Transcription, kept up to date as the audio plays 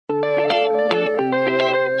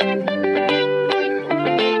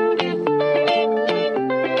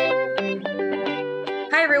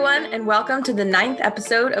and welcome to the 9th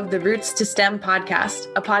episode of the Roots to STEM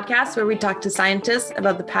podcast, a podcast where we talk to scientists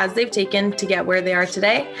about the paths they've taken to get where they are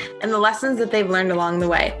today and the lessons that they've learned along the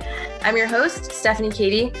way. I'm your host, Stephanie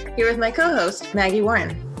Cady, here with my co-host, Maggie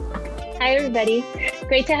Warren. Hi, everybody.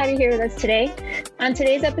 Great to have you here with us today. On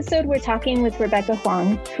today's episode, we're talking with Rebecca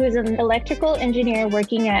Huang, who is an electrical engineer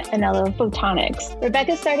working at Anello Photonics.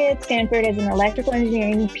 Rebecca started at Stanford as an electrical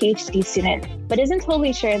engineering PhD student, but isn't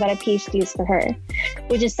totally sure that a PhD is for her,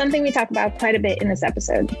 which is something we talk about quite a bit in this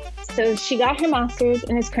episode. So she got her master's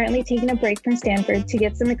and is currently taking a break from Stanford to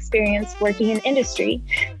get some experience working in industry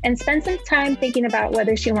and spend some time thinking about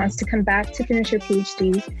whether she wants to come back to finish her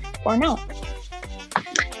PhD or not.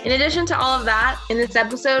 In addition to all of that, in this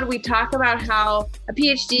episode, we talk about how a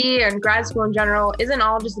PhD and grad school in general isn't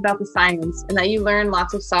all just about the science and that you learn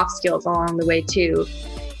lots of soft skills along the way too.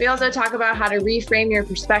 We also talk about how to reframe your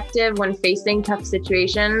perspective when facing tough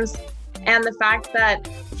situations and the fact that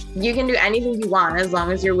you can do anything you want as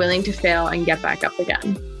long as you're willing to fail and get back up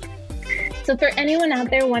again. So for anyone out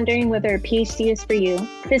there wondering whether a PhD is for you,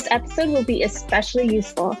 this episode will be especially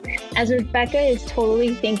useful as Rebecca is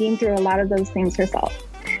totally thinking through a lot of those things herself.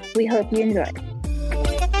 We hope you enjoy.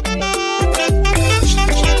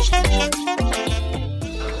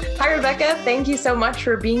 Hi, Rebecca. Thank you so much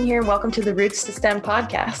for being here. Welcome to the Roots to STEM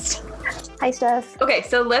podcast. Hi, Steph. Okay,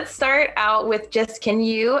 so let's start out with can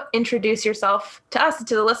you introduce yourself to us,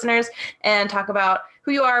 to the listeners, and talk about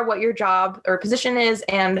who you are, what your job or position is,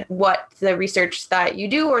 and what the research that you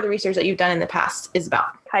do or the research that you've done in the past is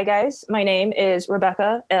about. Hi, guys. My name is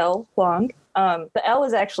Rebecca L. Huang. The L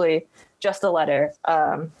is actually just a letter.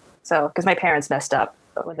 Because my parents messed up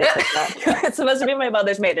when they said that. It's supposed to be my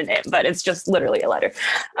mother's maiden name, but it's just literally a letter.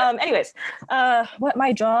 Anyways, what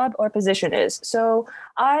my job or position is. So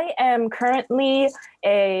I am currently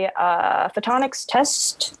a photonics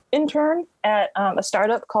test intern at a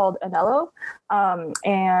startup called Anello.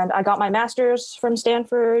 And I got my master's from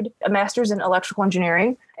Stanford, a master's in electrical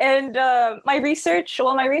engineering. And my research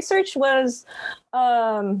was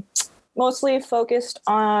mostly focused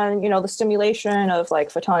on, the stimulation of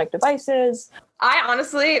photonic devices. I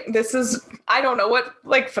honestly, I don't know what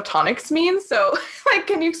photonics means. So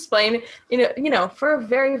can you explain, for a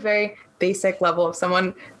very, very basic level of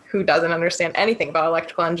someone who doesn't understand anything about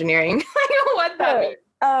electrical engineering, what that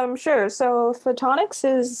means? Sure. So photonics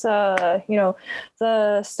is,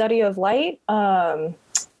 the study of light.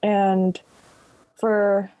 And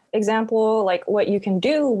for example, what you can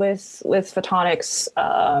do with photonics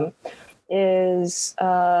is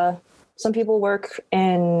some people work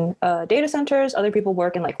in data centers, other people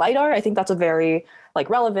work in LiDAR. I think that's a very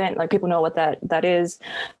relevant, people know what that is.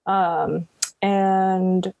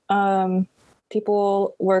 And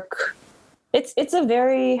people work, it's a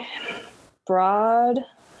very broad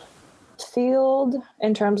field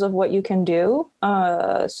in terms of what you can do.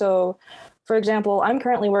 So for example, I'm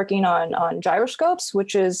currently working on gyroscopes,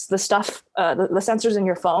 which is the stuff, the sensors in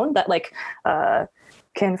your phone that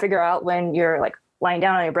can figure out when you're lying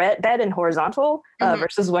down on your bed and horizontal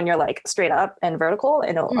versus when you're straight up and vertical,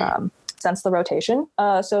 and it'll sense the rotation.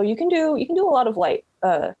 So you can do a lot of light,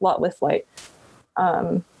 with light.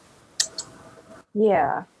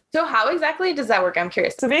 Yeah. So how exactly does that work? I'm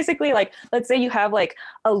curious. So basically, let's say you have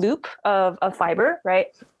a loop of fiber, right?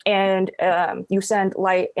 And you send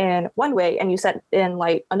light in one way and you send in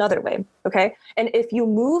light another way, okay? And if you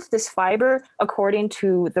move this fiber according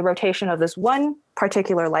to the rotation of this one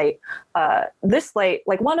particular light, this light,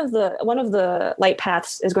 one of the light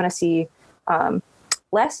paths is going to see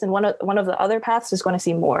less, and one of the other paths is going to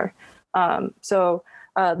see more. So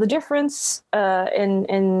the difference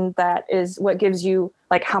in that is what gives you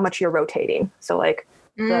how much you're rotating. So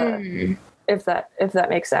if that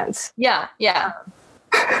makes sense. Yeah.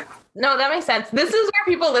 No, that makes sense. This is where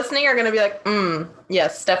people listening are going to be like,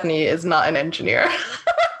 yes, Stephanie is not an engineer.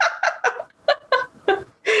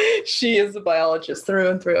 She is a biologist through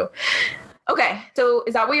and through. Okay. So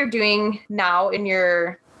is that what you're doing now in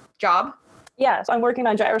your job? Yeah, so I'm working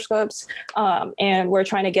on gyroscopes, and we're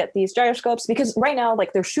trying to get these gyroscopes because right now,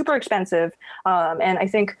 they're super expensive, and I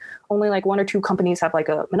think only one or two companies have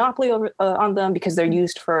a monopoly over, on them because they're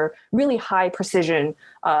used for really high precision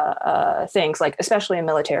things, especially in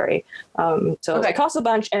military. So It costs a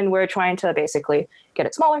bunch, and we're trying to basically get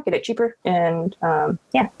it smaller, get it cheaper, and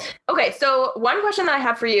yeah. Okay, so one question that I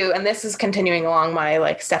have for you, and this is continuing along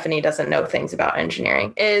my Stephanie doesn't know things about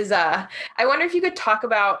engineering, is I wonder if you could talk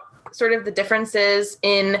about sort of the differences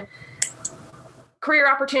in career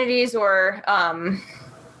opportunities or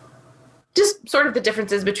just sort of the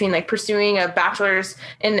differences between like pursuing a bachelor's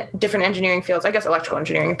in different engineering fields. I guess electrical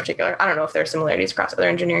engineering in particular. I don't know if there are similarities across other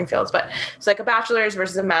engineering fields, but it's like a bachelor's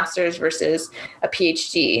versus a master's versus a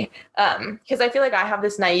PhD. Because I feel like I have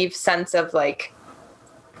this naive sense of like,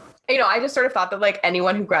 I just sort of thought that like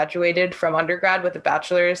anyone who graduated from undergrad with a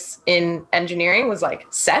bachelor's in engineering was like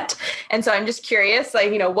set. And so I'm just curious, like,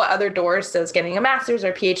 what other doors does getting a master's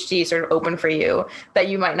or PhD sort of open for you that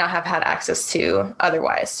you might not have had access to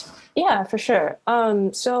otherwise? Yeah, for sure.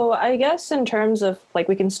 So I guess in terms of like,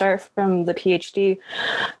 we can start from the PhD,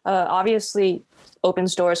 obviously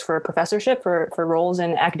opens doors for professorship, for roles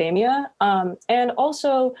in academia. And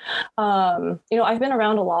also, I've been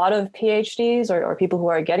around a lot of PhDs or people who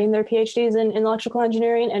are getting their PhDs in electrical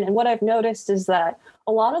engineering. And what I've noticed is that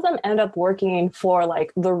a lot of them end up working for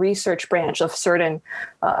like the research branch of certain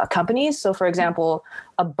companies. So for example,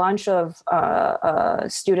 a bunch of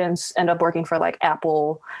students end up working for like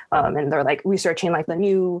Apple, and they're like researching like the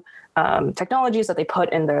new technologies that they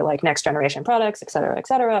put in their like next generation products, et cetera, et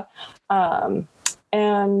cetera.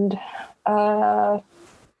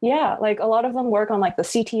 Yeah, like a lot of them work on like the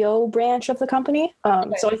CTO branch of the company.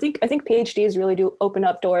 So I think PhDs really do open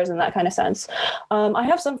up doors in that kind of sense. I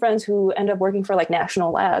have some friends who end up working for like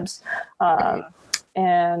national labs,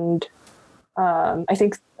 and I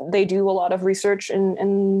think they do a lot of research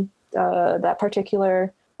in that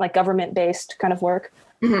particular like government-based kind of work.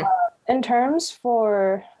 Mm-hmm. In terms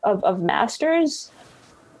of masters,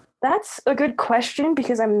 that's a good question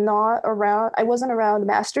because I wasn't around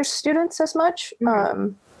master's students as much.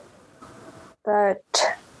 Mm-hmm. But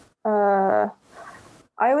I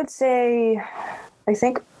would say, I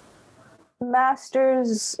think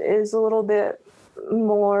master's is a little bit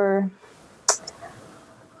more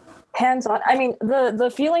hands-on. I mean,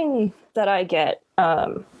 the feeling that I get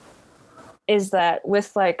is that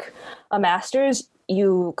with like a master's,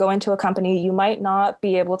 you go into a company, you might not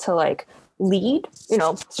be able to like lead,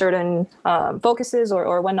 certain focuses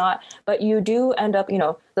or whatnot, but you do end up,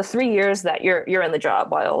 the 3 years that you're in the job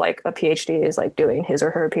while like a PhD is like doing his or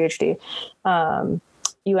her PhD,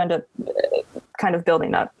 you end up kind of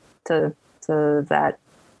building up to that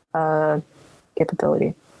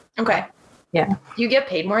capability. Okay. Yeah. You get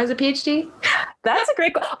paid more as a PhD? That's a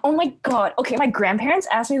great oh my God. Okay. My grandparents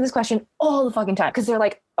ask me this question all the fucking time because they're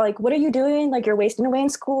like, what are you doing? Like, you're wasting away in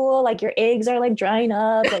school. Like, your eggs are like drying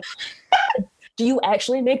up. Like, do you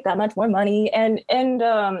actually make that much more money? And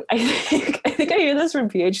I think I hear this from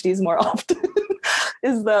PhDs more often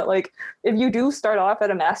is that like, if you do start off at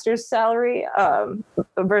a master's salary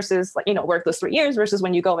versus like, work those 3 years versus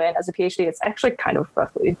when you go in as a PhD, it's actually kind of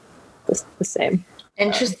roughly the same.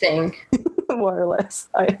 Interesting. More or less.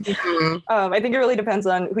 I think it really depends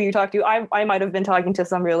on who you talk to. I might have been talking to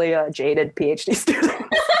some really jaded PhD students.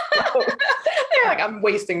 They're like, I'm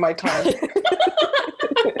wasting my time.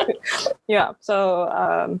 Yeah.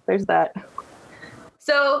 So there's that.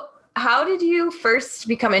 So how did you first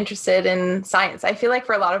become interested in science? I feel like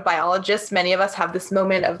for a lot of biologists, many of us have this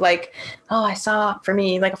moment of like, oh, I saw for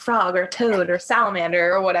me like a frog or a toad or a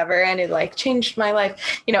salamander or whatever, and it like changed my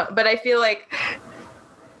life, but I feel like,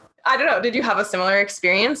 I don't know, did you have a similar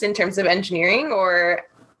experience in terms of engineering or?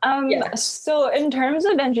 Yeah. So in terms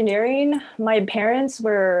of engineering, my parents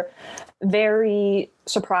were very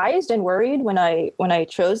surprised and worried when I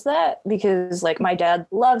chose that, because like my dad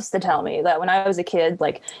loves to tell me that when I was a kid,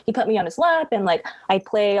 like he put me on his lap and like I'd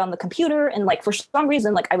play on the computer and like for some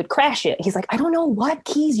reason like I would crash it. He's like, I don't know what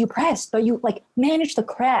keys you pressed, but you like managed to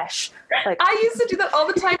crash. Like, I used to do that all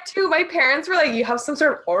the time too. My parents were like, you have some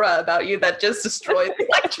sort of aura about you that just destroys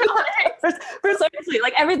electronics. Precisely,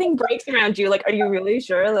 like everything breaks around you. Like, are you really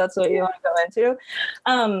sure that's what you want to go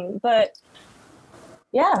into? But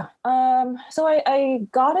yeah, so I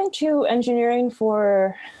got into engineering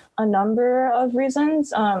for a number of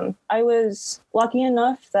reasons. I was lucky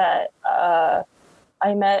enough that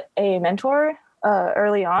I met a mentor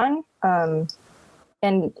early on,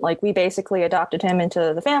 and like we basically adopted him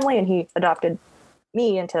into the family, and he adopted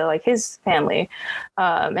me into like his family.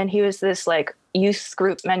 And he was this like youth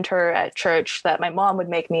group mentor at church that my mom would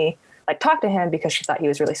make me like talk to him because she thought he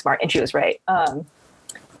was really smart, and she was right.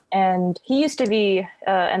 And he used to be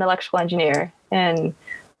an electrical engineer, and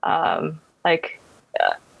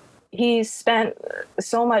he spent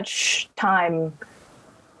so much time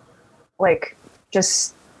like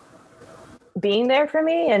just being there for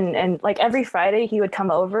me, and like every Friday he would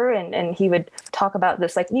come over and he would talk about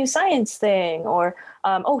this like new science thing, or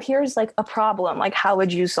oh, here's like a problem, like how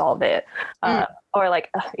would you solve it, or like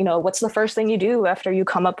what's the first thing you do after you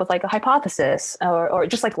come up with like a hypothesis, or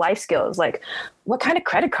just like life skills, like what kind of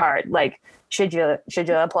credit card like should you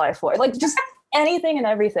apply for, like just anything and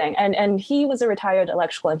everything. And he was a retired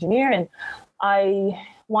electrical engineer, and I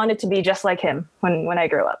wanted to be just like him when I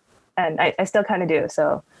grew up. And I still kind of do.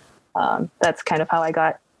 So that's kind of how I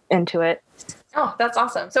got into it. Oh, that's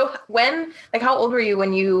awesome. So how old were you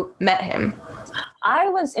when you met him? I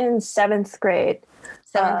was in 7th grade.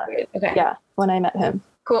 7th grade. Okay. Yeah, when I met him.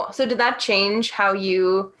 Cool. So did that change how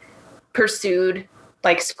you pursued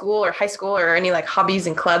like school or high school, or any like hobbies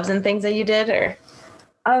and clubs and things that you did, or?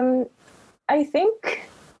 I think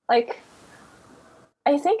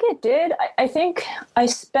it did. I think I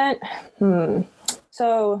spent,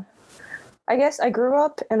 so I guess I grew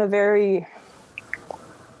up in a very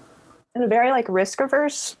like risk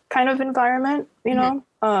averse kind of environment, you know,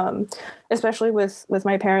 especially with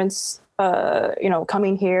my parents,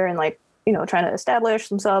 coming here and like, trying to establish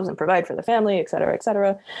themselves and provide for the family, et cetera, et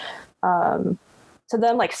cetera. To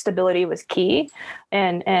them, like stability was key,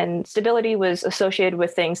 and stability was associated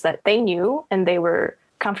with things that they knew and they were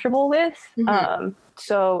comfortable with.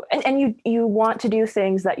 So, and you want to do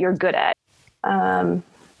things that you're good at.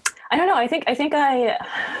 I don't know. I think I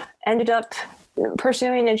ended up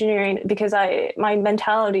pursuing engineering because my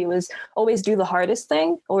mentality was always do the hardest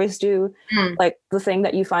thing, always do like the thing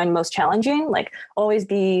that you find most challenging, like always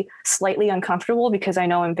be slightly uncomfortable, because I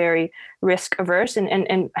know I'm very risk averse,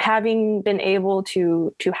 and having been able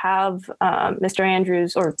to have Mr.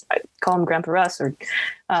 Andrews, or I call him Grandpa Russ, or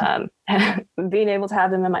being able to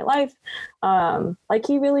have him in my life, like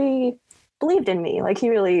he really believed in me, like he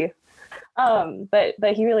really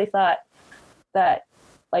but he really thought that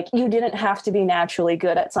like you didn't have to be naturally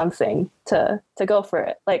good at something to go for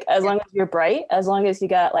it. Like as long as you're bright, as long as you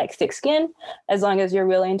got like thick skin, as long as you're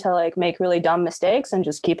willing to like make really dumb mistakes and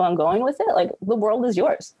just keep on going with it, like the world is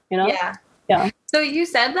yours, Yeah. So you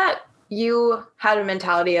said that you had a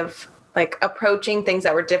mentality of like approaching things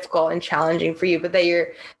that were difficult and challenging for you, but that your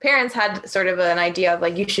parents had sort of an idea of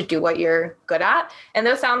like, you should do what you're good at. And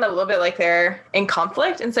those sound a little bit like they're in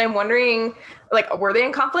conflict. And so I'm wondering, like, were they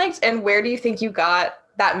in conflict, and where do you think you got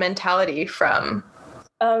that mentality from?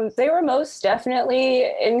 They were most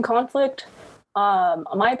definitely in conflict.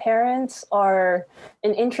 My parents are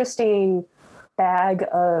an interesting bag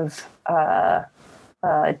of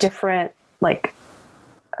different like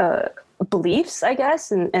beliefs, I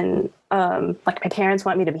guess. And like my parents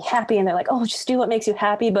want me to be happy, and they're like, oh, just do what makes you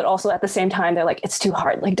happy. But also at the same time, they're like, it's too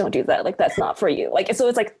hard. Like, don't do that. Like, that's not for you. Like, so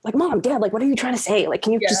it's like mom, dad, like, what are you trying to say? Like,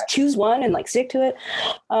 can you just choose one and like stick to it?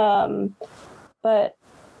 But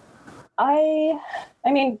I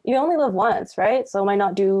mean, you only live once, right? So why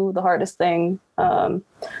not do the hardest thing?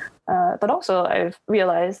 But also I've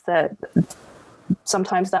realized that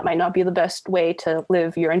sometimes that might not be the best way to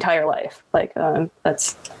live your entire life. Like,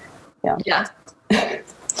 that's, Yeah.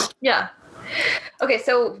 Yeah. Okay.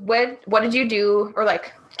 So what did you do? Or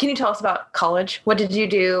like, can you tell us about college? What did you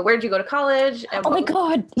do? Where did you go to college? Oh my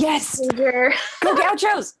God. Yes. Go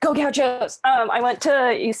Gauchos. Go Gauchos. I went to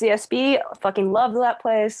UCSB. Fucking loved that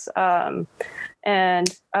place.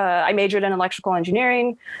 And I majored in electrical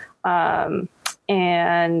engineering.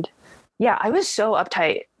 And yeah, I was so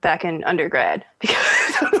uptight back in undergrad because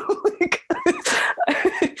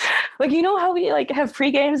like, you know how we like have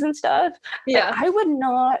pre-games and stuff? Yeah. Like, I would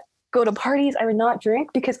not go to parties. I would not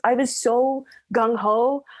drink because I was so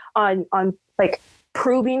gung-ho on like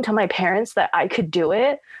proving to my parents that I could do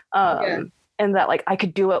it. And that like I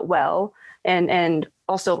could do it well. And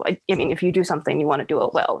also, I mean, if you do something, you want to do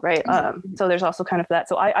it well. Right. So there's also kind of that.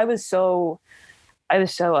 So I was so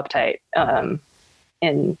uptight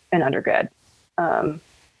in undergrad.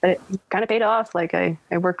 But it kind of paid off. Like I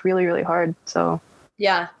worked really, really hard. So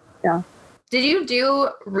yeah. Did you do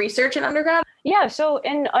research in undergrad? Yeah. So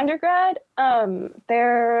in undergrad,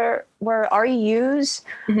 there were REUs,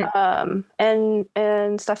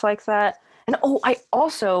 and stuff like that. And I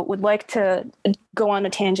also would like to go on a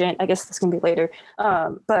tangent. I guess this can be later.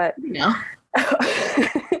 But no.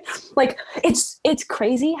 Like it's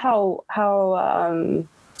crazy how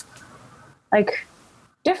like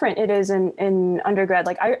different it is in undergrad.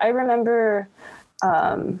 Like I remember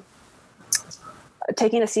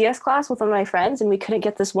taking a CS class with one of my friends, and we couldn't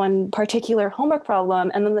get this one particular homework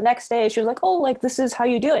problem. And then the next day she was like, oh, like, this is how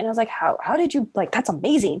you do it. And I was like, how did you, like, that's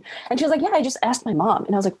amazing. And she was like, yeah, I just asked my mom.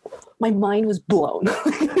 And I was like, my mind was blown.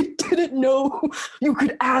 I didn't know you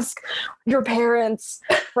could ask your parents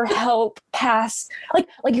for help past, like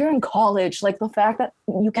you're in college, like the fact that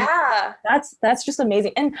you can, that's just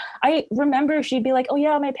amazing. And I remember she'd be like, oh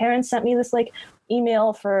yeah, my parents sent me this like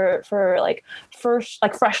email for like first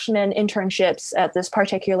like freshman internships at this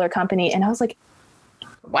particular company. And I was like,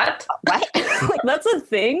 What? What? Like, that's a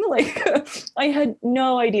thing? Like, I had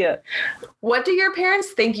no idea. What do your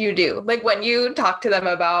parents think you do? Like when you talk to them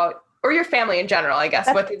about, or your family in general, I guess,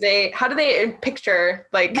 how do they picture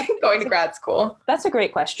like going to grad school? That's a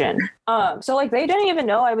great question. So like they didn't even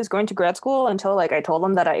know I was going to grad school until like I told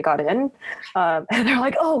them that I got in. And they're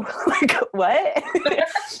like, oh, like what?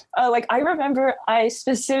 Like I remember I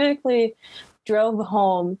specifically drove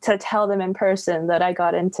home to tell them in person that I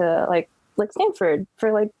got into like Stanford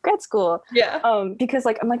for like grad school. Yeah. Because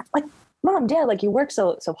like I'm like Mom, Dad, like you work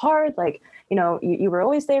so hard, like, you know, you were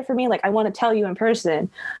always there for me. Like, I want to tell you in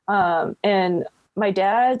person. And my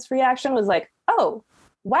dad's reaction was like, oh,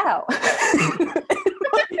 wow.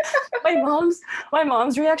 my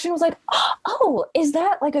mom's reaction was like, oh, is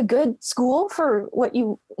that like a good school for what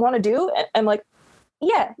you want to do? And I'm like,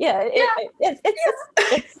 yeah. It's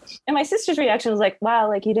and my sister's reaction was like, wow,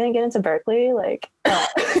 like you didn't get into Berkeley, like.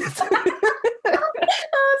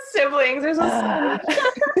 Siblings are so silly.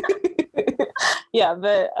 Yeah,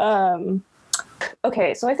 but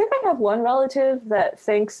okay, so I think I have one relative that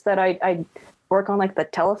thinks that I work on like the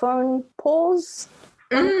telephone poles.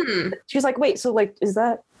 She's like, wait, so like is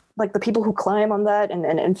that like the people who climb on that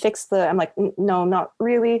and fix the, I'm like, no, not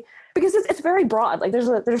really, because it's very broad. Like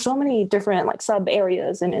there's so many different like sub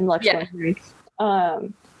areas in electrical engineering.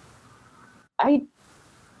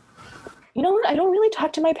 You know what, I don't really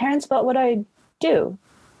talk to my parents about what I do.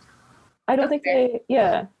 I don't think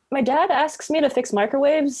my dad asks me to fix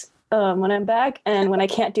microwaves when I'm back, and when I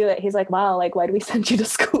can't do it, he's like, wow, like why do we send you to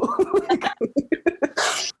school?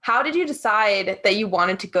 How did you decide that you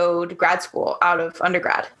wanted to go to grad school out of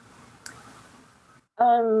undergrad?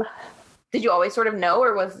 Did you always sort of know,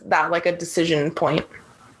 or was that like a decision point?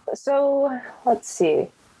 So let's see.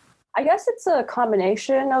 I guess it's a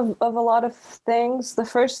combination of a lot of things. The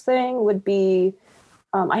first thing would be,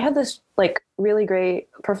 I had this like really great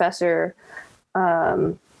professor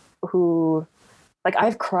who, like,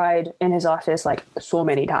 I've cried in his office like so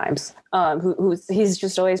many times. He's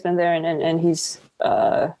just always been there, and he's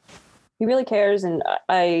he really cares. And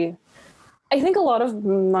I think a lot of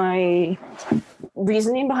my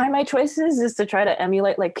reasoning behind my choices is to try to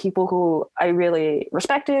emulate like people who I really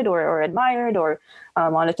respected or admired or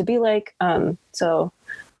wanted to be like. So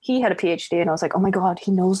he had a PhD, and I was like, oh my God,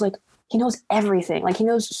 he knows everything. Like he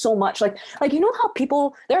knows so much. Like, you know how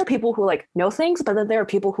there are people who like know things, but then there are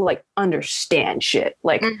people who like understand shit.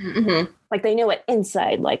 Like, like they know it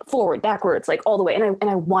inside, like forward, backwards, like all the way. And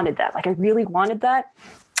I wanted that. Like I really wanted that.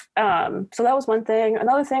 So that was one thing.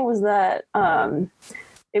 Another thing was that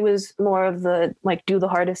it was more of the like do the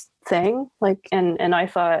hardest thing. Like, and I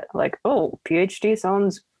thought like, oh, PhD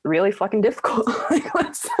sounds really fucking difficult. Like,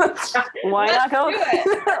 why not go?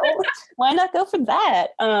 Why not go for that?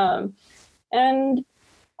 And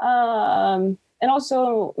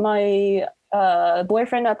also my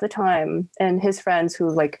boyfriend at the time and his friends who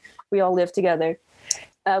like we all lived together,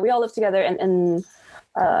 and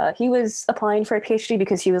he was applying for a PhD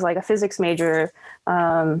because he was like a physics major,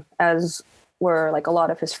 as were like a lot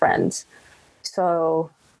of his friends. So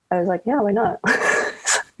I was like, yeah, why not?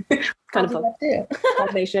 Kind of a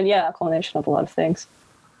culmination of a lot of things.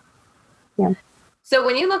 Yeah. So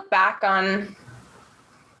when you look back on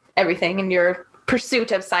everything in your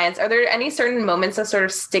pursuit of science, are there any certain moments that sort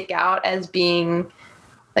of stick out as being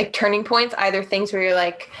like turning points, either things where you're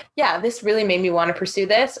like, yeah, this really made me want to pursue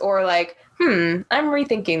this, or like, I'm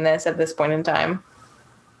rethinking this at this point in time?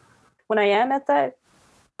 When I am at that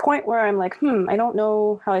point where I'm like, I don't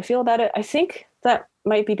know how I feel about it, I think that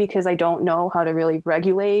might be because I don't know how to really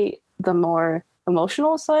regulate the more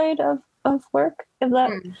emotional side of work, if that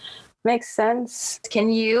makes sense. Can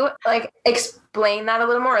you like explain that a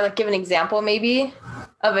little more, or like give an example maybe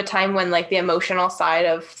of a time when like the emotional side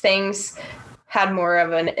of things had more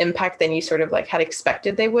of an impact than you sort of like had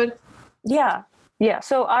expected they would? Yeah.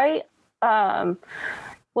 So I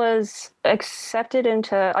was accepted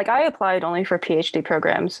into, like, I applied only for PhD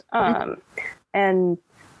programs. And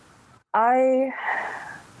I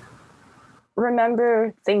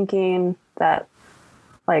remember thinking that,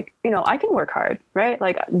 like, you know, I can work hard, right?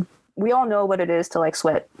 Like, we all know what it is to like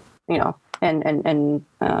sweat, you know, and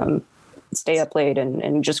stay up late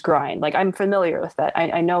and just grind. Like, I'm familiar with that.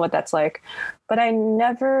 I know what that's like, but I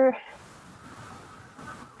never,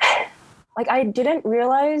 like, I didn't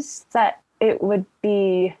realize that it would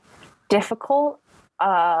be difficult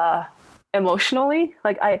emotionally.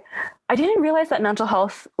 Like, I didn't realize that mental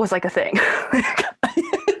health was like a thing.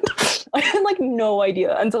 I had like no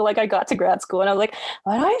idea until like I got to grad school, and I was like,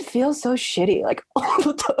 why do I feel so shitty like all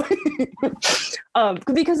the time?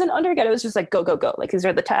 Because in undergrad it was just like go go go, like these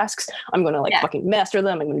are the tasks, I'm gonna like fucking master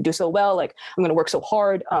them, I'm gonna do so well, like I'm gonna work so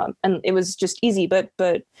hard, and it was just easy, but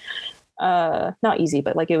not easy,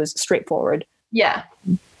 but like it was straightforward.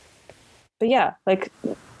 But yeah, like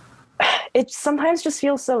it sometimes just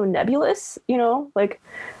feels so nebulous, you know, like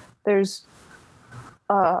there's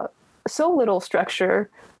so little structure,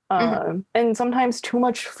 and sometimes too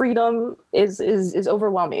much freedom is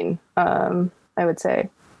overwhelming, I would say.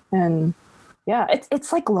 And yeah,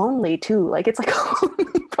 it's like lonely too, like it's like a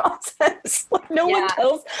lonely process, like no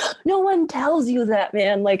one tells you that,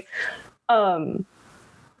 man. Like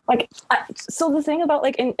so the thing about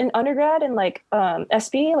like in undergrad and like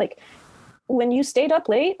SB, like when you stayed up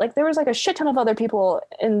late, like there was like a shit ton of other people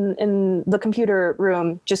in the computer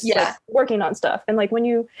room just like working on stuff. And like when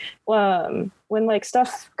you when like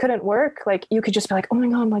stuff couldn't work, like you could just be like, oh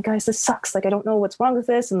my guys, this sucks, like I don't know what's wrong with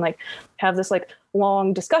this, and like have this like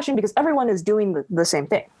long discussion because everyone is doing the same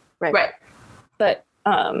thing, right? But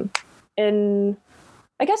in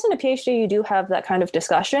I guess in a PhD you do have that kind of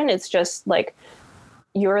discussion. It's just like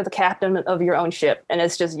you're the captain of your own ship, and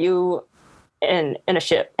it's just you in a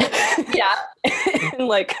ship. And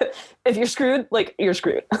like if you're screwed, like you're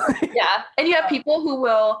screwed. And you have people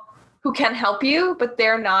who can help you, but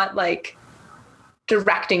they're not like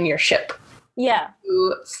directing your ship. You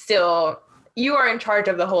are in charge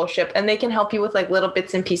of the whole ship, and they can help you with like little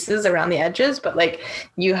bits and pieces around the edges, but like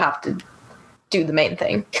you have to do the main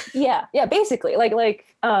thing. Basically like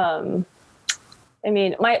I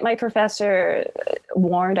mean, my professor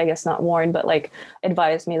warned, I guess not warned, but like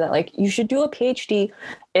advised me that like you should do a PhD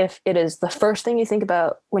if it is the first thing you think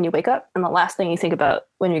about when you wake up and the last thing you think about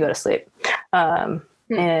when you go to sleep.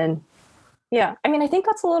 And yeah, I mean, I think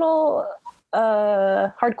that's a little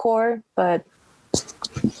hardcore, but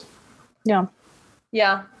yeah.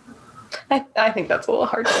 I think that's a little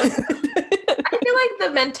hardcore. I feel like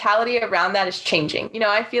the mentality around that is changing. You know,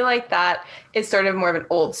 I feel like that is sort of more of an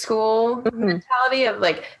old school mentality of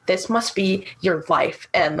like, this must be your life.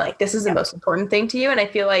 And like, this is the most important thing to you. And I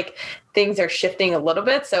feel like things are shifting a little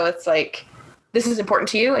bit. So it's like, this is important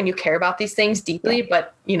to you and you care about these things deeply,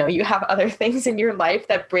 but you know, you have other things in your life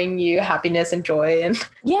that bring you happiness and joy. And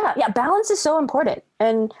balance is so important.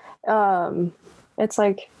 And it's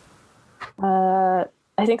like, I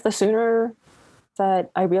think the sooner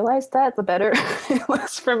that I realized that, the better it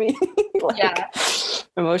was for me.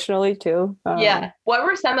 Emotionally too. What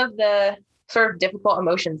were some of the sort of difficult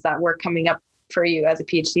emotions that were coming up for you as a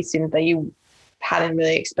PhD student that you hadn't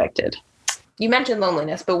really expected? You mentioned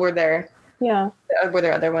loneliness, but were there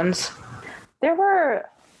other ones? There were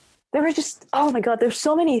just, oh my God, there's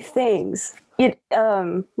so many things.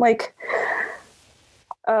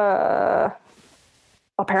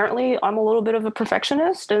 Apparently I'm a little bit of a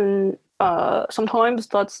perfectionist, and sometimes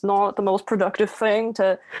that's not the most productive thing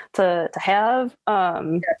to have.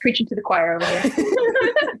 Preaching to the choir over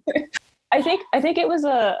here. I think it was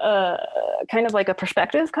a kind of like a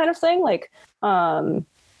perspective kind of thing. Like, I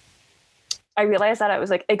realized that I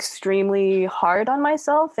was like extremely hard on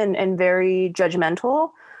myself and very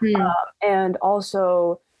judgmental, and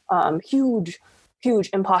also huge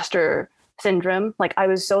imposter syndrome. Like I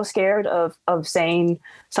was so scared of saying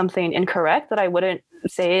something incorrect that I wouldn't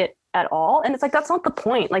say it at all. And it's like, that's not the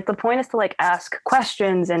point. Like the point is to like ask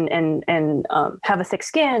questions and have a thick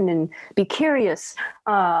skin and be curious.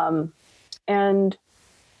 And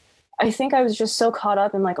I think I was just so caught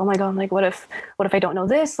up in like, oh my God, like what if I don't know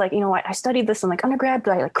this? Like, you know, I studied this in like undergrad,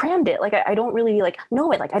 but I like crammed it. Like I don't really like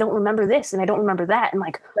know it. Like I don't remember this and I don't remember that. And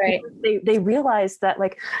like, they realized that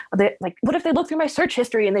like, what if they look through my search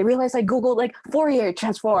history and they realize I Googled like Fourier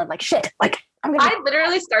transform, like shit, like I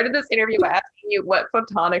literally started this interview by asking you what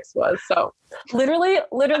photonics was. So literally,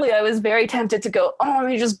 I was very tempted to go, oh, let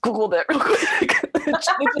me just Google it real quick.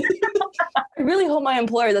 I really hope my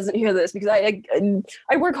employer doesn't hear this because I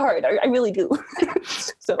work hard. I really do.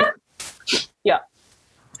 So yeah.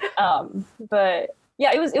 But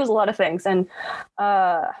yeah, it was a lot of things. And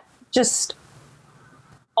just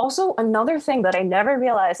also another thing that I never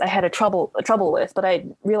realized I had a trouble with, but I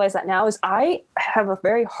realize that now, is I have a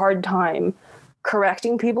very hard time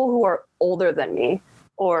correcting people who are older than me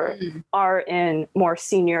or are in more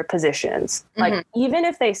senior positions. Like even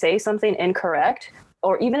if they say something incorrect,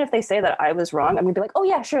 or even if they say that I was wrong, I'm gonna be like, oh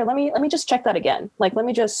yeah, sure. Let me just check that again. Like, let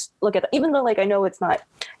me just look at that. Even though like, I know it's not.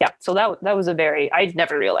 Yeah. So that was I'd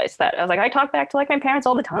never realized that. I was like, I talk back to like my parents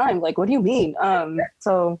all the time. Like, what do you mean?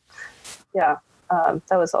 So yeah,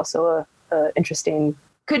 that was also a interesting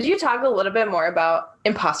Could you talk a little bit more about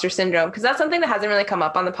imposter syndrome? Because that's something that hasn't really come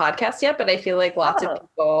up on the podcast yet, but I feel like lots of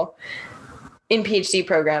people in PhD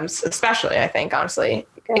programs, especially, I think, honestly,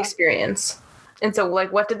 experience. And so,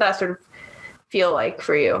 like, what did that sort of feel like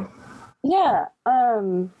for you? Yeah.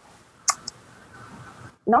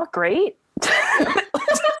 Not great.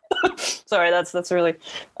 Sorry, that's a really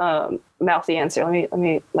mouthy answer.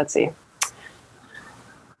 Let's see.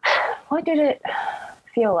 What did it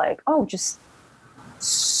feel like? Oh, just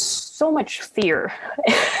so much fear.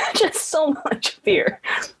 Just so much fear.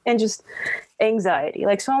 And just anxiety.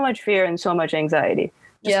 Like, so much fear and so much anxiety.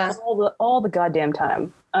 Just all the goddamn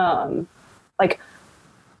time. Like,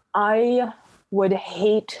 I would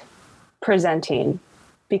hate presenting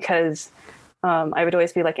because I would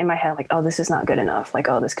always be like in my head, like, oh, this is not good enough. Like,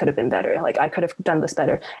 oh, this could have been better. Like, I could have done this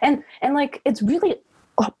better. And like, it's really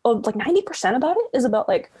like 90% about it is about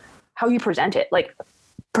like how you present it. Like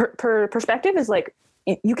perspective is like,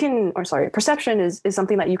 you can, or sorry, perception is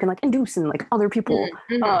something that you can like induce in like other people.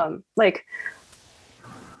 Mm-hmm. Like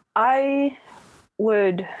I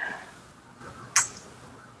would,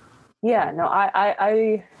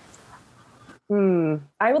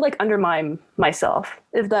 I would like undermine myself,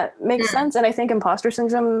 if that makes sense. And I think imposter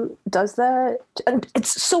syndrome does that. And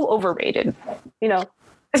it's so overrated, you know,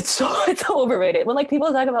 it's so overrated. When like people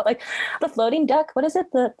talk about like the floating duck, what is it?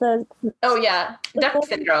 Duck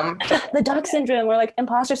syndrome. The duck syndrome or like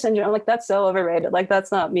imposter syndrome. I'm like, that's so overrated. Like, that's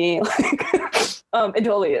not me. Like, it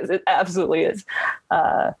totally is. It absolutely is.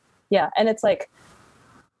 Yeah. And it's like,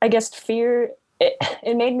 I guess fear,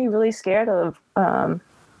 it made me really scared of,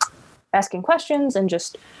 asking questions and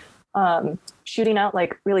just shooting out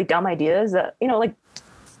like really dumb ideas that, you know, like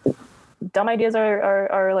dumb ideas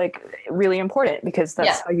are like really important because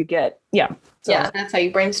that's how you get that's how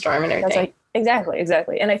you brainstorm and everything.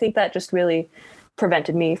 Exactly. And I think that just really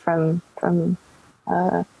prevented me from going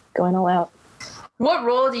all out. What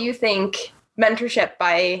role do you think mentorship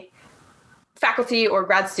by faculty or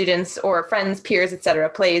grad students or friends, peers, etc.,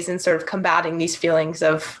 plays in sort of combating these feelings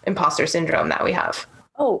of imposter syndrome that we have?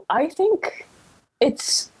 Oh, I think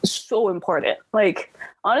it's so important. Like,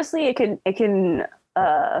 honestly, it can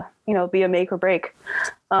you know, be a make or break.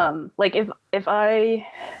 Like if I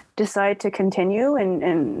decide to continue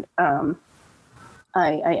and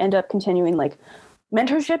I end up continuing, like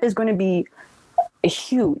mentorship is going to be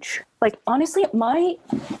huge. Like, honestly,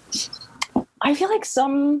 I feel like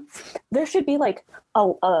there should be like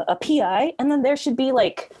a PI, and then there should be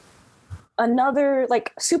like another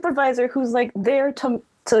like supervisor who's like there to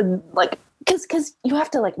like, because you have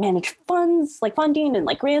to like manage funds, like funding and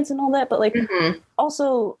like grants and all that, but like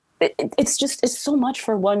also it's so much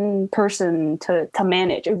for one person to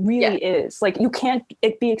manage. It really is. Like, you can't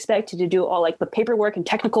be expected to do all like the paperwork and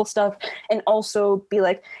technical stuff and also be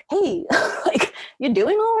like, hey, like, you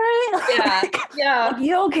doing all right? Like,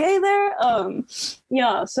 you okay there?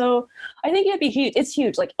 So I think it'd be huge. It's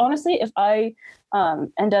huge. Like, honestly, if I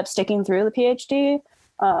end up sticking through the PhD,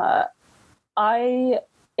 I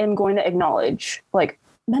am going to acknowledge like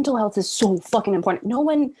mental health is so fucking important. No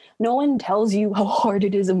one tells you how hard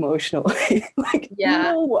it is emotionally. Like,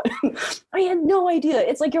 no one. I had no idea.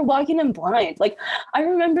 It's like you're walking in blind. Like, I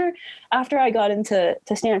remember after I got into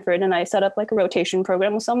Stanford and I set up like a rotation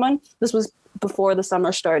program with someone. This was before the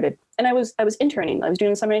summer started, and I was interning. I was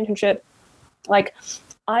doing a summer internship. Like,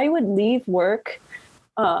 I would leave work,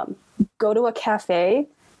 go to a cafe,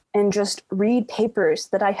 and just read papers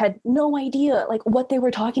that I had no idea like what they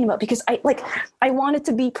were talking about, because I wanted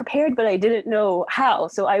to be prepared, but I didn't know how.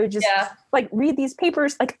 So I would just like read these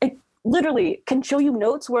papers. Like, I literally can show you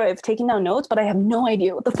notes where I've taken down notes, but I have no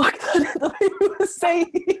idea what the fuck the paper was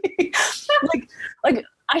saying. like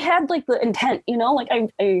I had like the intent, you know, like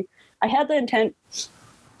I had the intent,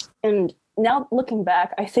 and now looking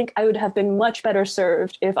back, I think I would have been much better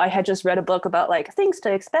served if I had just read a book about like things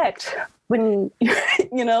to expect when,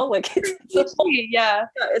 you know, like it's a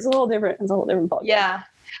little different. It's a whole different book. Yeah.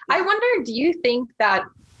 I wonder, do you think that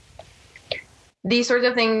these sorts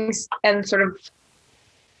of things and sort of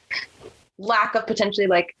lack of potentially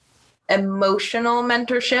like emotional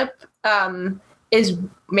mentorship is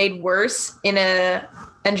made worse in a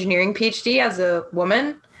engineering PhD as a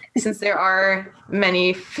woman? Since there are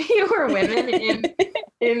many fewer women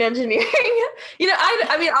in engineering, you know,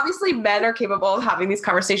 I mean, obviously men are capable of having these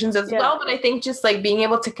conversations as well, but I think just like being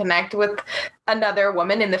able to connect with another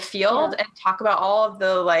woman in the field and talk about all of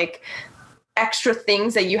the like extra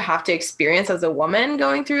things that you have to experience as a woman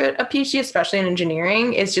going through a PhD, especially in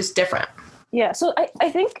engineering, is just different. Yeah. So I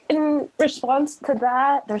think in response to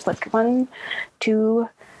that, there's like 1, 2,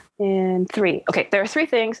 and 3. Okay, there are 3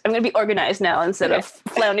 things. I'm going to be organized now instead of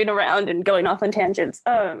floundering around and going off on tangents.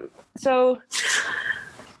 So,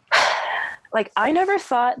 like, I never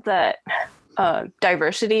thought that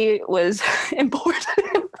diversity was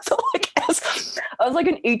important. So, like, I was like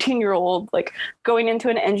an 18-year-old, like going into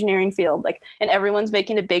an engineering field, like, and everyone's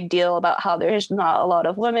making a big deal about how there's not a lot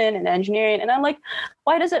of women in engineering. And I'm like,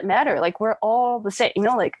 why does it matter? Like, we're all the same, you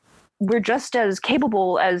know, like we're just as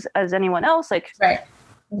capable as anyone else. Like, right.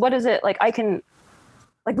 What is it? Like, I can,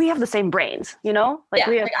 like, we have the same brains, you know? Like,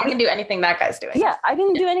 I can do anything that guy's doing. Yeah, I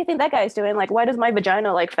can do anything that guy's doing. Like, why does my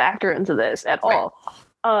vagina like factor into this at all?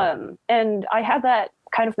 And I had that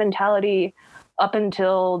kind of mentality up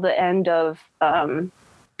until the end of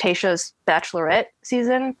Tayshia's Bachelorette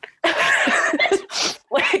season.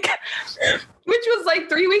 Like, which was like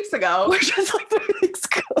 3 weeks ago.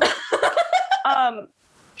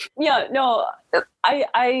 Yeah, no,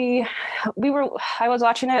 I was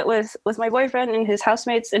watching it with my boyfriend and his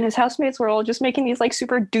housemates, and his housemates were all just making these like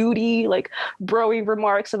super duty, like bro-y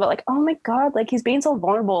remarks about like, oh my God, like he's being so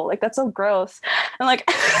vulnerable. Like, that's so gross. And like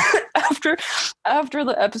after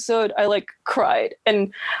the episode, I like cried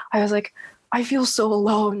and I was like, I feel so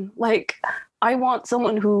alone. Like, I want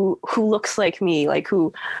someone who looks like me, like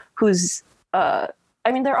who's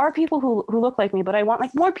I mean, there are people who look like me, but I want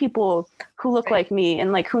like more people who look like me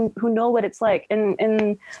and like who know what it's like.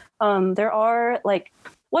 And there are like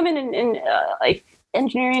women in like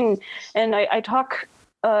engineering, and I talk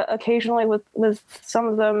occasionally with some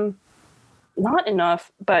of them, not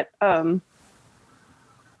enough, but you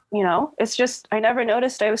know, it's just I never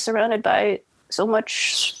noticed I was surrounded by so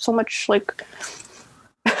much like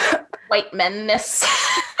white menness.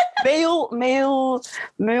 male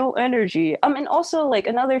energy. And also like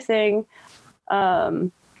another thing,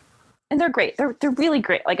 and they're great. They're really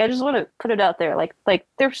great. Like, I just want to put it out there. Like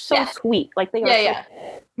they're so sweet. Like they are.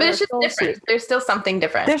 But it's just so different. Sweet. There's still something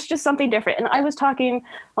different. There's just something different. And I was talking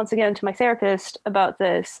once again to my therapist about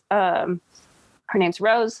this. Her name's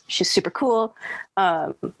Rose. She's super cool.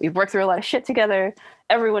 We've worked through a lot of shit together.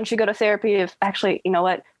 Everyone should go to therapy. If actually, you know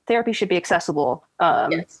what? Therapy should be accessible.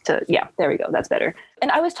 There we go. That's better.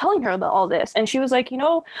 And I was telling her about all this, and she was like, you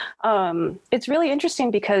know, it's really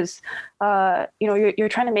interesting because, you know, you're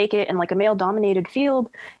trying to make it in like a male-dominated field,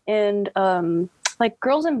 and like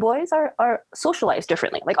girls and boys are socialized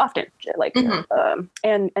differently, like often, like,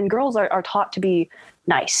 and girls are taught to be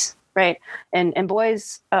nice, right? And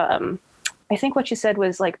boys, I think what she said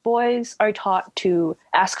was like boys are taught to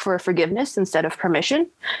ask for forgiveness instead of permission,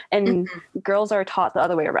 and girls are taught the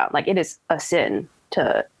other way around. Like, it is a sin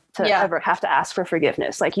to ever have to ask for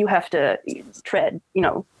forgiveness. Like, you have to tread, you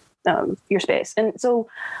know, your space. And so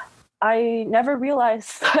I never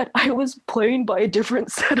realized that I was playing by a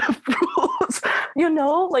different set of rules, you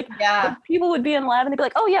know, like people would be in lab and they'd be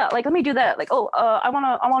like, oh yeah, like, let me do that. Like, oh, I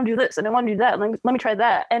want to do this and I want to do that. And let me try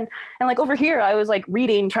that. And like over here, I was like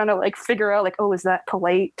reading, trying to like figure out like, oh, is that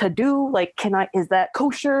polite to do? Like, is that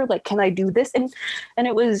kosher? Like, can I do this? And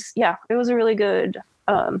it was a really good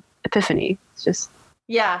epiphany. It's just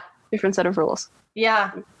different set of rules. Yeah.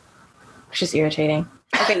 It's just irritating.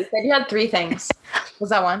 Okay. You said you had 3 things. Was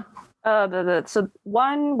that one? So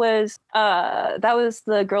one was that was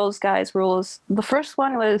the girls guys rules. The first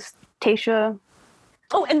one was Tayshia.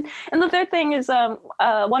 Oh, and the third thing is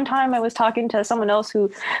one time I was talking to someone else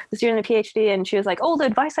who was doing a PhD, and she was like, oh, the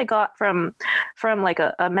advice I got from like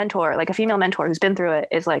a mentor, like a female mentor who's been through it,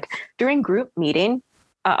 is like during group meeting,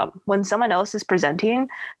 when someone else is presenting,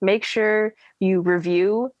 make sure you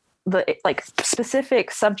review the like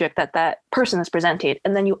specific subject that person is presenting,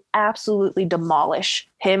 and then you absolutely demolish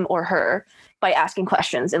him or her by asking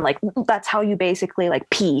questions. And like, that's how you basically like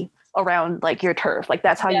pee around like your turf. Like,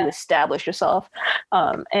 that's how you establish yourself.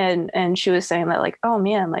 And she was saying that like, oh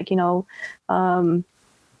man, like, you know,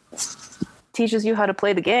 teaches you how to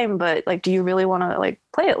play the game, but like, do you really want to like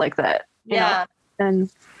play it like that? You know?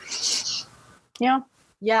 And I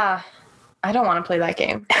don't want to play that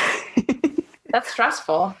game. That's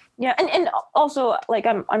stressful. Yeah, and also like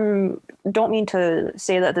I'm don't mean to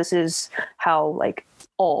say that this is how like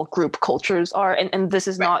all group cultures are, and this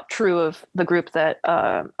is not true of the group that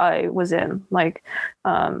I was in. Like,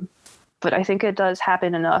 but I think it does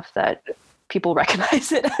happen enough that people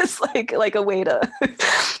recognize it as like a way to.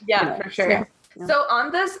 For sure. So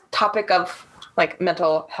on this topic of like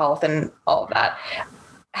mental health and all of that,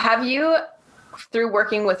 have you, through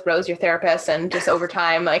working with Rose, your therapist, and just over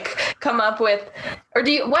time, like come up with, or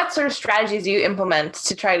what sort of strategies do you implement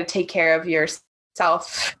to try to take care of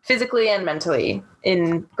yourself physically and mentally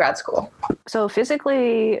in grad school? So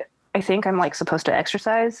physically, I think I'm like supposed to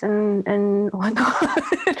exercise and whatnot.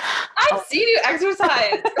 I've seen you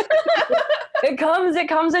exercise. It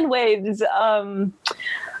comes in waves.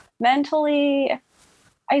 Mentally,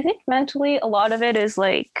 I think mentally a lot of it is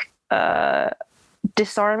like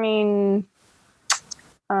disarming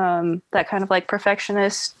that kind of like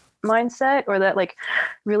perfectionist mindset, or that like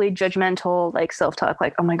really judgmental like self-talk,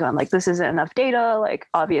 like, oh my god, like this isn't enough data, like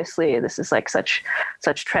obviously this is like such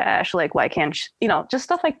trash, like why can't just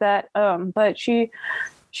stuff like that. But she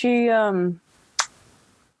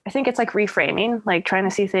I think it's like reframing, like trying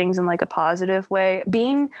to see things in like a positive way,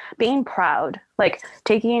 being proud, like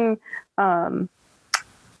taking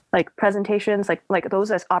like presentations, like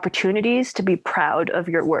those as opportunities to be proud of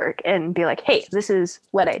your work and be like, hey, this is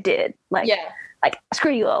what I did. Like, yeah. Like,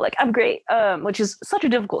 screw you all, like, I'm great, which is such a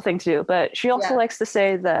difficult thing to do. But she also likes to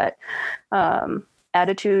say that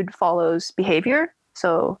attitude follows behavior.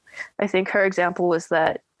 So I think her example was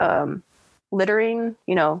that littering,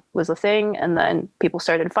 was a thing. And then people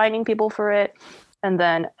started finding people for it. And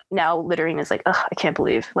then now littering is like, I can't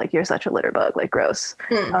believe, like, you're such a litter bug, like, gross.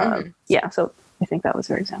 Yeah, so I think that was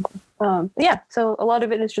her example. Yeah, so a lot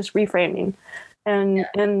of it is just reframing. And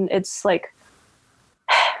it's like,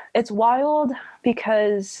 it's wild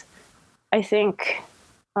because I think,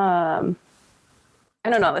 I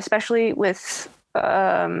don't know, especially with,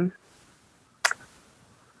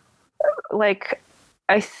 like,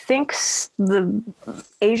 I think the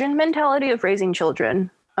Asian mentality of raising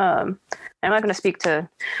children, I'm not going to speak to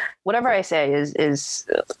whatever I say is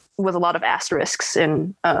with a lot of asterisks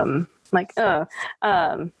and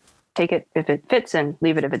take it if it fits and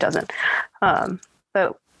leave it if it doesn't.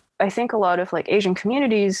 But I think a lot of like Asian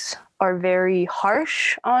communities are very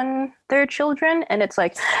harsh on their children, and it's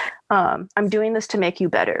like, I'm doing this to make you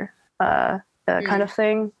better, kind of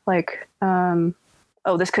thing. Like,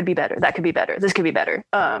 oh, this could be better. That could be better. This could be better.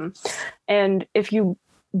 And if you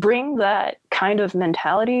bring that kind of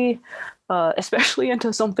mentality, especially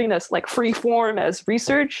into something that's like free form as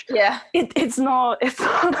research, it's not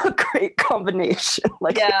a great combination.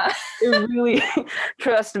 Like, it really,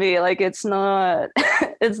 trust me, like it's not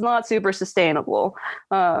super sustainable,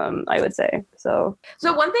 I would say. So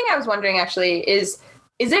one thing I was wondering actually is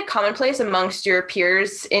it commonplace amongst your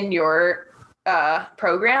peers in your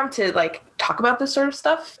program to like talk about this sort of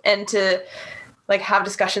stuff and to like have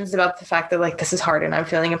discussions about the fact that like this is hard and I'm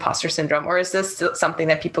feeling imposter syndrome, or is this something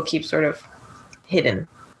that people keep sort of hidden?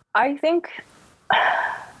 I think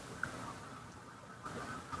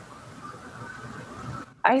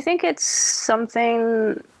it's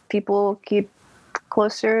something people keep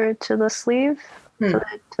closer to the sleeve, to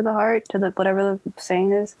the heart, to the whatever the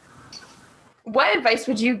saying is. What advice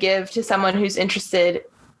would you give to someone who's interested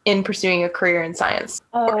in pursuing a career in science?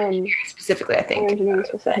 Or engineering specifically, I think. Engineering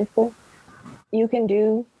specifically. You can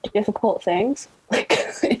do difficult things. Like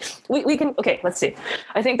we can, okay, let's see.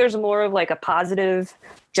 I think there's more of like a positive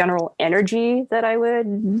general energy that I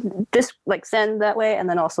would just like send that way. And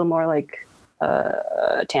then also more like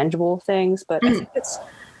tangible things. But I think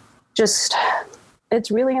it's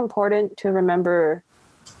really important to remember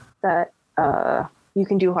that you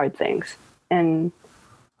can do hard things. And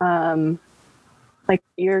like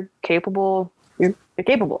you're capable,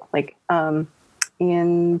 like, and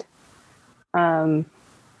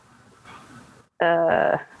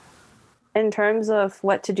in terms of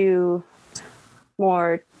what to do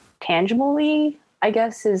more tangibly, I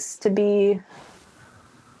guess, is to be,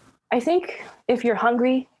 I think if you're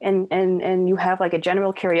hungry and you have like a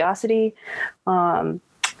general curiosity, and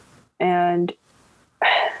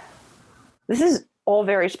this is all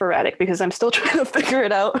very sporadic because I'm still trying to figure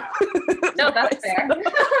it out. No, that's fair.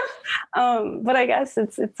 But I guess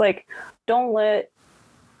it's like, don't let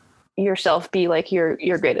yourself be like your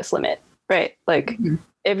greatest limit, right? Like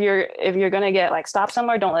if you're gonna get like stopped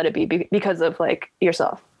somewhere, don't let it be because of like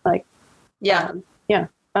yourself. Like, and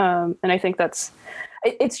I think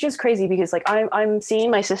it's just crazy because like I'm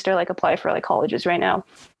seeing my sister like apply for like colleges right now,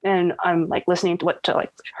 and I'm like listening to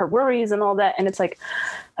like her worries and all that, and it's like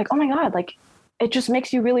oh my god, like it just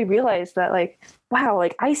makes you really realize that like, wow,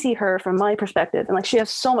 like I see her from my perspective and like she has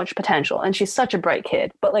so much potential and she's such a bright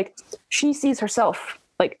kid, but like she sees herself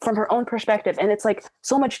like from her own perspective, and it's like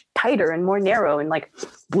so much tighter and more narrow and like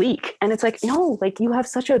bleak. And it's like, no, like you have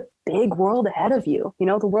such a big world ahead of you.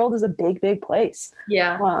 The world is a big, big place.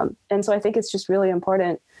 Yeah. And so I think it's just really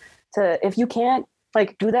important to, if you can't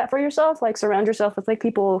like do that for yourself, like surround yourself with like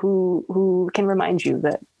people who can remind you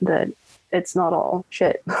that it's not all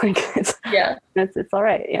shit. Like it's all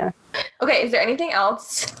right. Yeah. Okay. Is there anything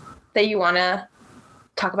else that you want to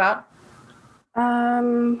talk about?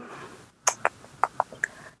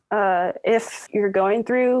 if you're going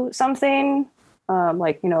through something,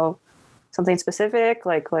 like, you know, something specific,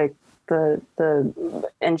 like the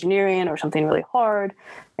engineering or something really hard,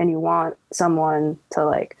 and you want someone to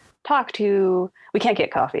like talk to, we can't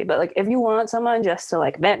get coffee, but like if you want someone just to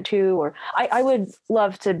like vent to, or I would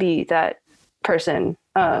love to be that person.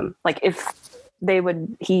 Like if they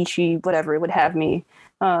would, he, she, whatever, would have me.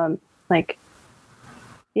 Like,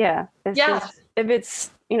 yeah. It's just, if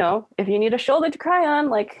it's, you know, if you need a shoulder to cry on,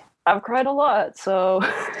 like I've cried a lot, so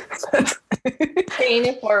paying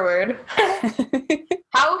it forward.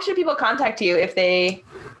 How should people contact you if they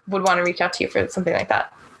would want to reach out to you for something like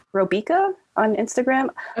that? Robika on Instagram.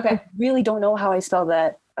 Okay. I really don't know how I spell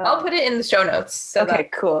that. I'll put it in the show notes. So okay,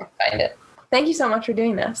 cool. Find it. Thank you so much for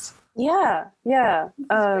doing this. Yeah.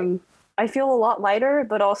 I feel a lot lighter,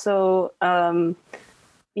 but also,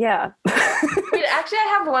 yeah. Wait, actually,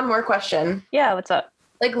 I have one more question. Yeah, what's up?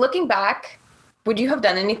 Like, looking back, would you have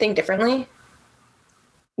done anything differently?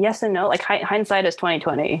 Yes and no. Like, hindsight is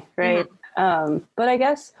 20/20, right? Mm-hmm. But I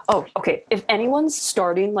guess, okay. If anyone's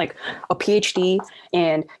starting like a PhD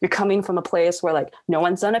and you're coming from a place where like no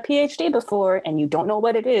one's done a PhD before and you don't know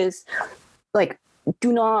what it is, like,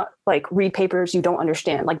 do not like read papers you don't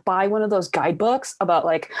understand. Like, buy one of those guidebooks about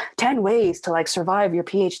like 10 ways to like survive your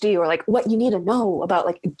PhD, or like what you need to know about,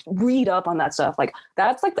 like read up on that stuff. Like,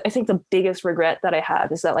 that's like, I think the biggest regret that I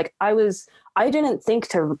have is that like I didn't think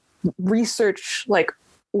to research like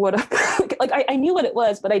what like I knew what it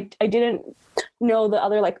was, but I didn't know the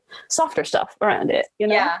other like softer stuff around it, you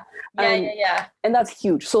know? Yeah. And that's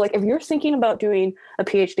huge. So like if you're thinking about doing a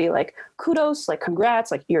PhD, like kudos, like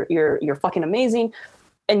congrats, like you're fucking amazing.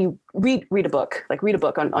 And you read a book, like read a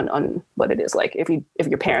book on what it is like if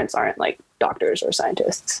your parents aren't like doctors or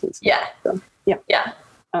scientists. Yeah. So, yeah.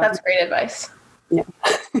 That's great advice. Yeah.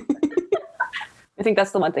 I think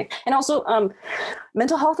that's the one thing. And also,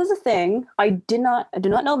 mental health is a thing. I did not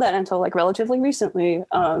know that until like relatively recently.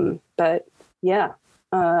 But yeah.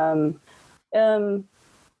 And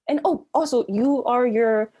also you are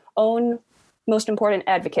your own most important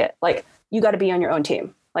advocate. Like, you got to be on your own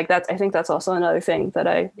team. Like, I think that's also another thing that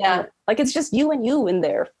like, it's just you and you in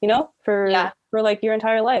there, you know, for like your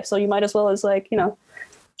entire life. So you might as well as like, you know,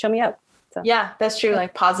 show me up. So. Yeah, that's true.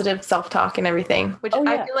 Like positive self-talk and everything, which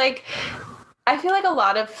I feel like a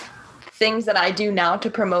lot of things that I do now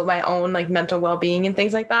to promote my own like mental well-being and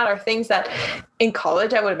things like that are things that in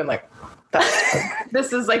college I would have been like,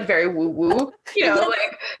 this is like very woo-woo, you know,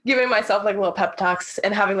 like giving myself like little pep talks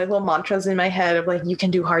and having like little mantras in my head of like, you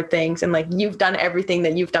can do hard things, and like you've done everything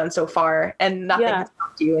that you've done so far and nothing has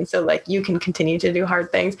stopped you, and so like you can continue to do hard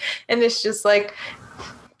things. And it's just like,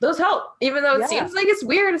 those help, even though it seems like it's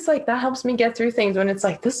weird. It's like, that helps me get through things when it's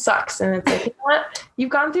like, this sucks. And it's like, you know what? You've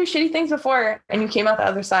gone through shitty things before and you came out the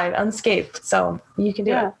other side unscathed. So you can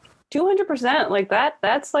do it. 200%. Like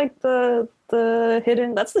that's like the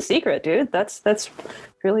hidden, that's the secret, dude. That's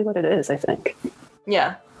really what it is, I think.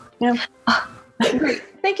 Yeah. Great.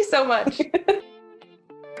 Thank you so much.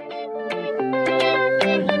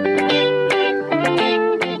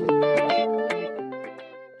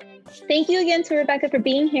 Thank you again to Rebecca for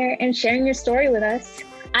being here and sharing your story with us.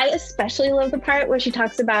 I especially love the part where she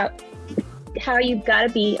talks about how you've got to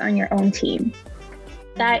be on your own team.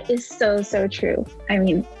 That is so, so true. I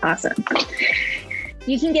mean, awesome.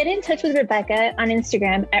 You can get in touch with Rebecca on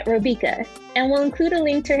Instagram at Robika, and we'll include a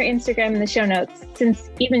link to her Instagram in the show notes, since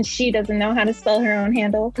even she doesn't know how to spell her own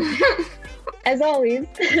handle. As always,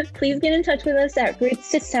 please get in touch with us at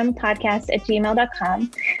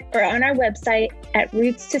rootstostem@gmail.com or on our website at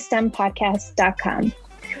rootstostempodcast.com.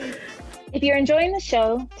 If you're enjoying the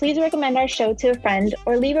show, please recommend our show to a friend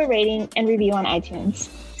or leave a rating and review on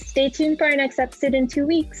iTunes. Stay tuned for our next episode in 2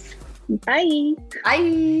 weeks. Bye.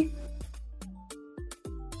 Bye.